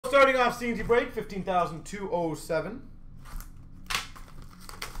starting off CNC break, 15,207.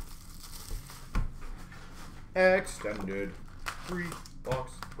 Extended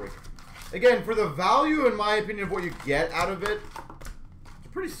 3-box break. Again, for the value, in my opinion, of what you get out of it, it's a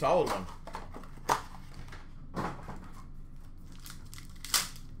pretty solid one.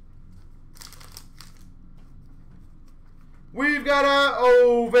 We've got an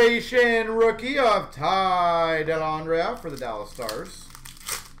Ovation rookie of Ty Dellandrea for the Dallas Stars.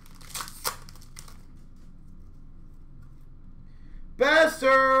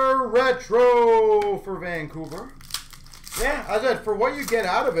 Besser Retro for Vancouver. Yeah, as I said, for what you get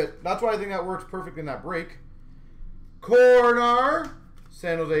out of it, that's why I think that works perfectly in that break. Corner,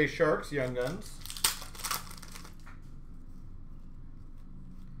 San Jose Sharks, Young Guns.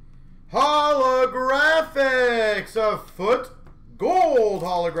 Holographics of Foot, gold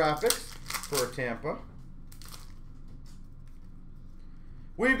holographics for Tampa.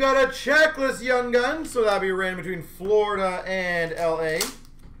 We've got a checklist Young Guns, so that'll be ran between Florida and LA.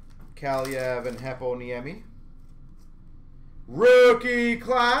 Kaliev and Heponiemi. Rookie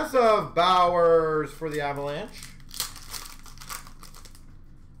class of Bowers for the Avalanche.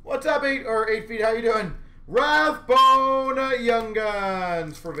 What's up, 8 feet? How you doing? Rathbone Young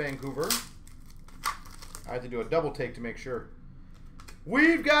Guns for Vancouver. I had to do a double take to make sure.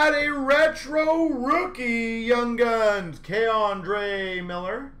 We've got a retro rookie Young Guns, Keandre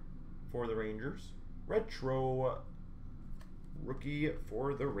Miller for the Rangers. Retro rookie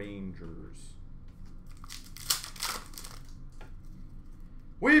for the Rangers.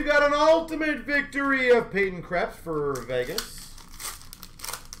 We've got an ultimate victory of Peyton Krebs for Vegas.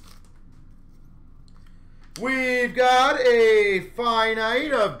 We've got a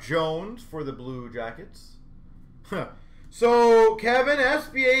finite of Jones for the Blue Jackets. So, Kevin,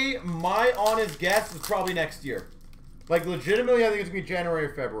 SBA, my honest guess is probably next year. Like, legitimately, I think it's going to be January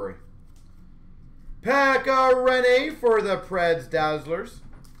or February. Pekka Rinne for the Preds Dazzlers.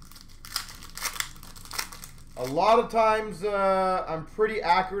 A lot of times, I'm pretty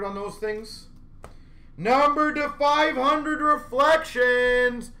accurate on those things. Number to 500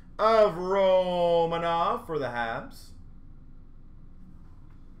 reflections of Romanov for the Habs.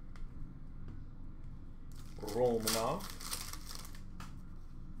 Romanov.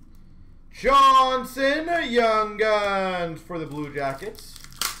 Johnson, Young Guns for the Blue Jackets.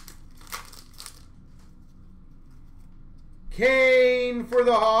 Kane for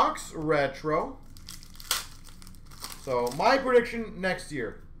the Hawks, retro. So, my prediction next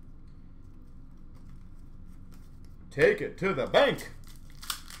year. Take it to the bank.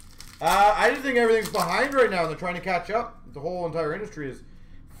 I just think everything's behind right now and they're trying to catch up. The whole entire industry is.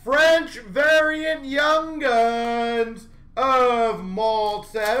 French variant Young Guns of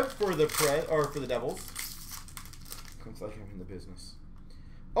Maltsev for the for the Devils. Looks like I'm in the business.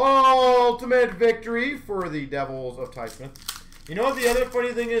 Ultimate victory for the Devils of Ty Smith. You know what the other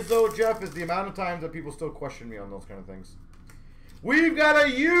funny thing is though, Jeff, is the amount of times that people still question me on those kind of things. We've got a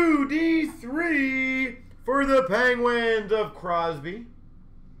UD3 for the Penguins of Crosby.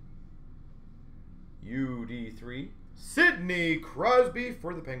 UD3. Sidney Crosby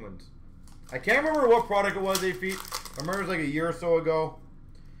for the Penguins. I can't remember what product it was, 8 feet. I remember it was like a year or so ago.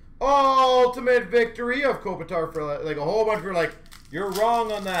 Ultimate victory of Kopitar for like a whole bunch of people like, you're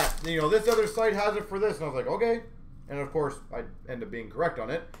wrong on that. You know, this other site has it for this. And I was like, okay. And of course, I end up being correct on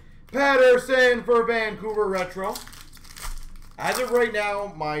it. Patterson for Vancouver Retro. As of right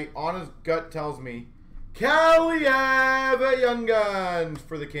now, my honest gut tells me Kaliev Young Guns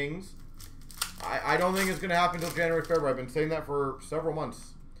for the Kings. I don't think it's going to happen until January, February. I've been saying that for several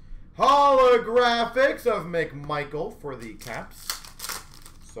months. Holographics of McMichael for the Caps.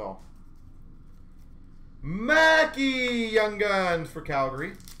 So, Mackey Young Guns for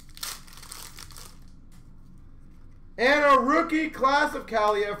Calgary. And a rookie class of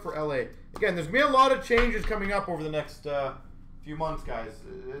Kaliev for LA. Again, there's going to be a lot of changes coming up over the next few months, guys.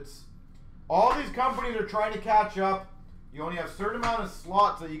 It's all these companies are trying to catch up. You only have a certain amount of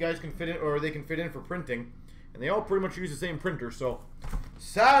slots that you guys can fit in, or they can fit in for printing. And they all pretty much use the same printer. So,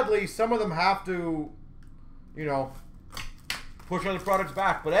 sadly, some of them have to, you know, push other products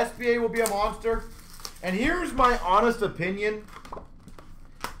back. But SBA will be a monster. And here's my honest opinion.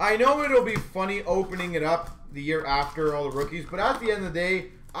 I know it'll be funny opening it up the year after all the rookies. But at the end of the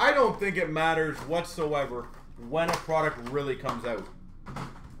day, I don't think it matters whatsoever when a product really comes out.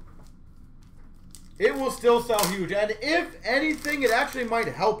 It will still sell huge. And if anything, it actually might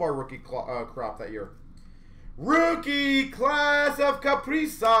help our rookie crop that year. Rookie class of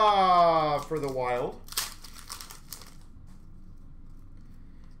Kaprizov for the Wild.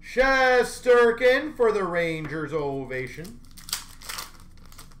 Shesterkin for the Rangers Ovation.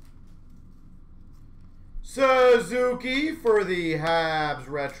 Suzuki for the Habs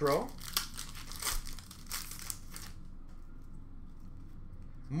retro.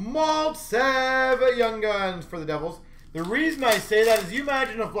 Maltsev Young Guns for the Devils. The reason I say that is you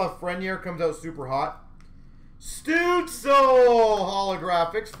imagine if Lafreniere comes out super hot. Stützle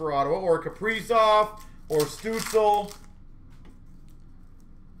holographics for Ottawa, or Kaprizov, or Stützle.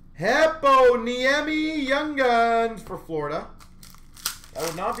 Heponiemi Young Guns for Florida. That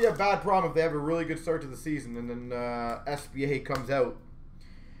would not be a bad problem if they have a really good start to the season and then SBA comes out.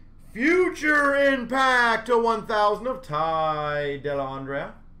 Future Impact to 1,000 of Ty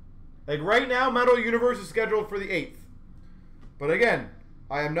Dellandrea. Like right now, Metal Universe is scheduled for the 8th. But again,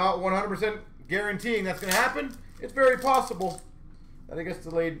 I am not 100% guaranteeing that's going to happen. It's very possible that it gets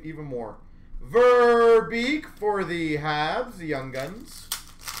delayed even more. Verbeek for the Habs, the Young Guns.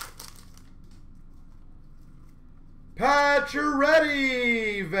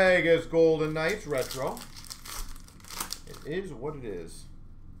 Pacioretty, Vegas Golden Knights retro. It is what it is.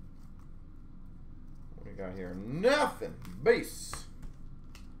 What do we got here? Nothing. Base.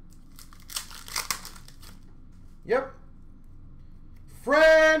 Yep.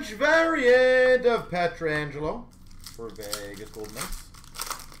 French variant of Pietrangelo for Vegas Golden Knights.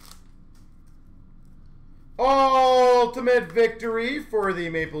 Ultimate Victory for the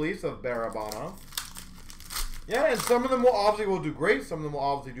Maple Leafs of Barabanov. Yeah, and some of them will do great. Some of them will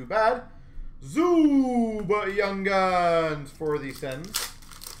obviously do bad. Zub Young Guns for the Sens.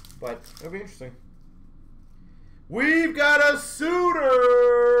 But it'll be interesting. We've got a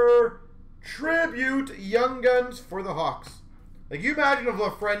Suter Tribute Young Guns for the Hawks. Like, you imagine if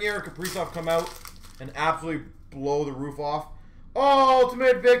Lafreniere or Kaprizov come out and absolutely blow the roof off.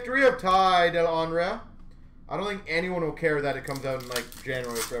 Ultimate Victory of Ty Dellandrea. I don't think anyone will care that it comes out in, like,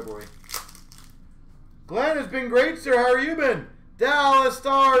 January or February. Glenn, has been great, sir. How are you been? Dallas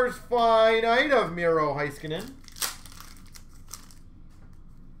Stars Finite of Miro Heiskanen.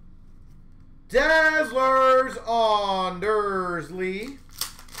 Dazzlers Andersley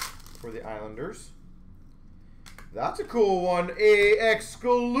for the Islanders. That's a cool one. A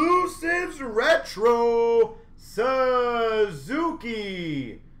Exclusives Retro Suzuki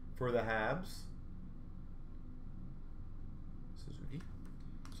for the Habs. Suzuki.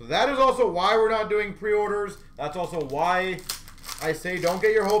 So that is also why we're not doing pre-orders. That's also why I say don't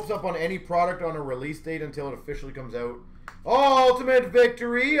get your hopes up on any product on a release date until it officially comes out. Ultimate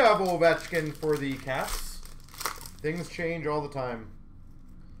Victory of Ovechkin for the Caps. Things change all the time.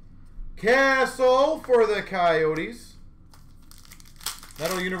 Castle for the Coyotes.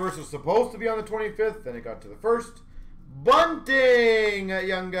 Metal Universe was supposed to be on the 25th, then it got to the 1st. Bunting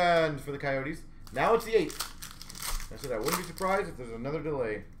Young Guns for the Coyotes. Now it's the 8th. I said I wouldn't be surprised if there's another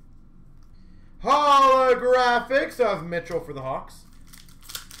delay. Holographics of Mitchell for the Hawks.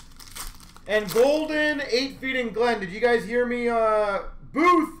 And Golden 8 Feet in Glen. Did you guys hear me?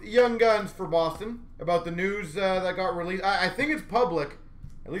 Booth Young Guns for Boston. About the news that got released. I think it's public.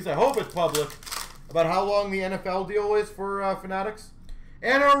 At least I hope it's public. About how long the NFL deal is for Fanatics.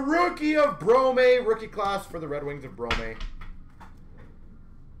 And a rookie of Brome. Rookie class for the Red Wings of Brome.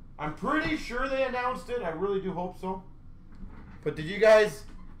 I'm pretty sure they announced it. I really do hope so. But did you guys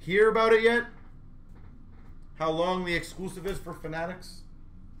hear about it yet? How long the exclusive is for Fanatics?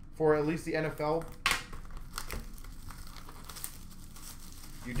 For at least the NFL?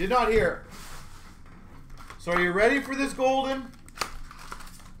 You did not hear. So are you ready for this, Golden?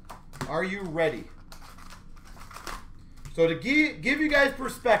 Are you ready? So to give you guys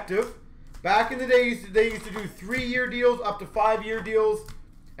perspective, back in the day, they used to do 3-year deals, up to 5-year deals,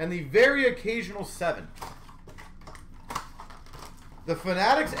 and the very occasional 7. The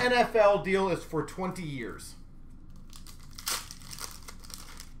Fanatics NFL deal is for 20 years.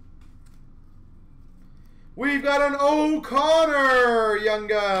 We've got an O'Connor Young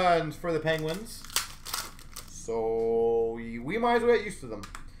Guns for the Penguins. So we might as well get used to them.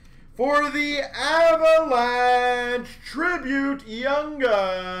 For the Avalanche Tribute Young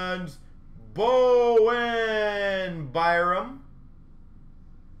Guns, Bowen Byram.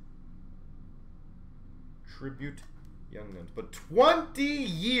 Tribute Young Guns. But 20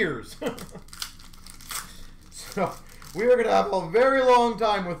 years. So we are going to have a very long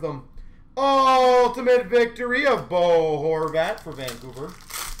time with them. Ultimate Victory of Bo Horvat for Vancouver.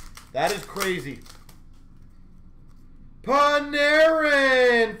 That is crazy.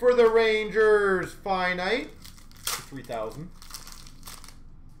 Panarin for the Rangers Finite. 3,000.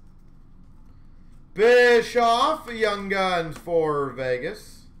 Bischoff Young Guns for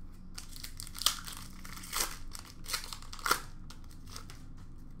Vegas.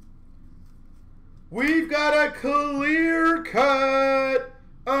 We've got a clear cut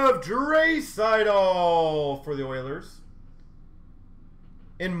of Draisaitl for the Oilers.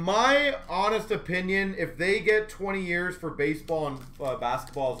 In my honest opinion, if they get 20 years for baseball and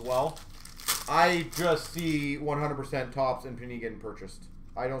basketball as well, I just see 100% Topps and Panini getting purchased.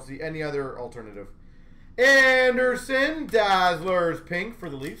 I don't see any other alternative. Anderson, Dazzlers pink for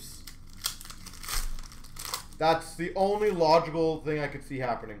the Leafs. That's the only logical thing I could see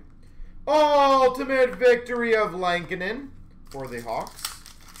happening. Ultimate victory of Lankinen for the Hawks.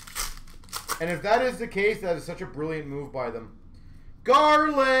 And if that is the case, that is such a brilliant move by them.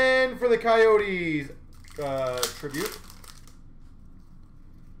 Garland for the Coyotes tribute.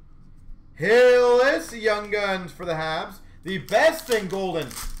 Hillis, Young Guns for the Habs. The best thing, Golden,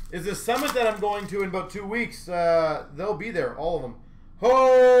 is the summit that I'm going to in about 2 weeks. They'll be there, all of them.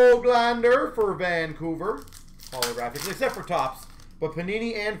 Hoglander for Vancouver. Holographics, except for Topps. But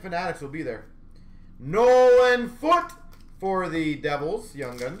Panini and Fanatics will be there. Nolan Foote for the Devils,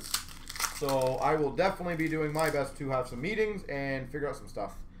 Young Guns. So I will definitely be doing my best to have some meetings and figure out some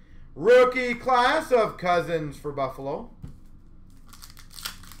stuff. Rookie class of Cousins for Buffalo.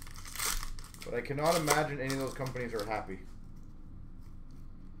 But I cannot imagine any of those companies are happy.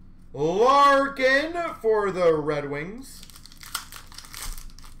 Larkin for the Red Wings.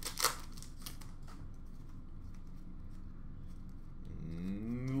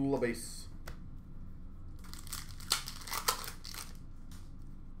 Base.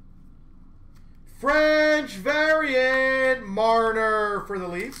 French variant Marner for the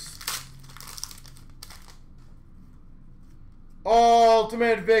Leafs.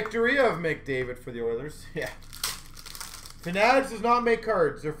 Ultimate victory of McDavid for the Oilers. Yeah. Fanatics does not make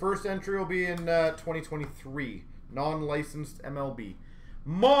cards. Their first entry will be in 2023. Non-licensed MLB.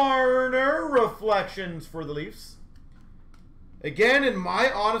 Marner reflections for the Leafs. Again, in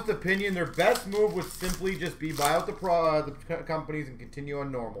my honest opinion, their best move would simply just be buy out the companies and continue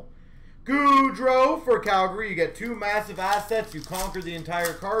on normal. Goudreau for Calgary. You get 2 massive assets. You conquer the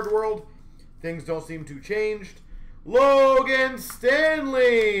entire card world. Things don't seem too changed. Logan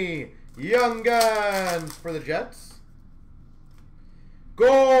Stanley. Young Guns for the Jets.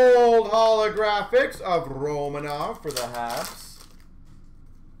 Gold holographics of Romanov for the Habs.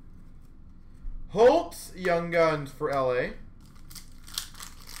 Holtz. Young Guns for LA.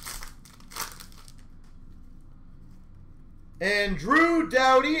 And Drew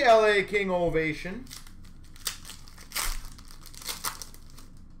Doughty, LA King Ovation.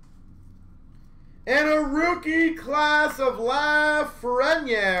 And a rookie class of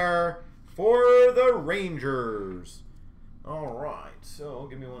Lafreniere for the Rangers. All right, so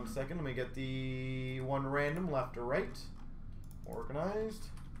give me 1 second. Let me get the one random left or right organized.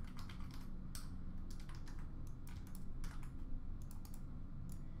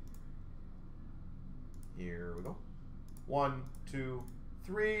 Here we go. 1, 2,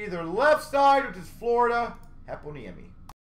 3. The left side, which is Florida, Heponiemi.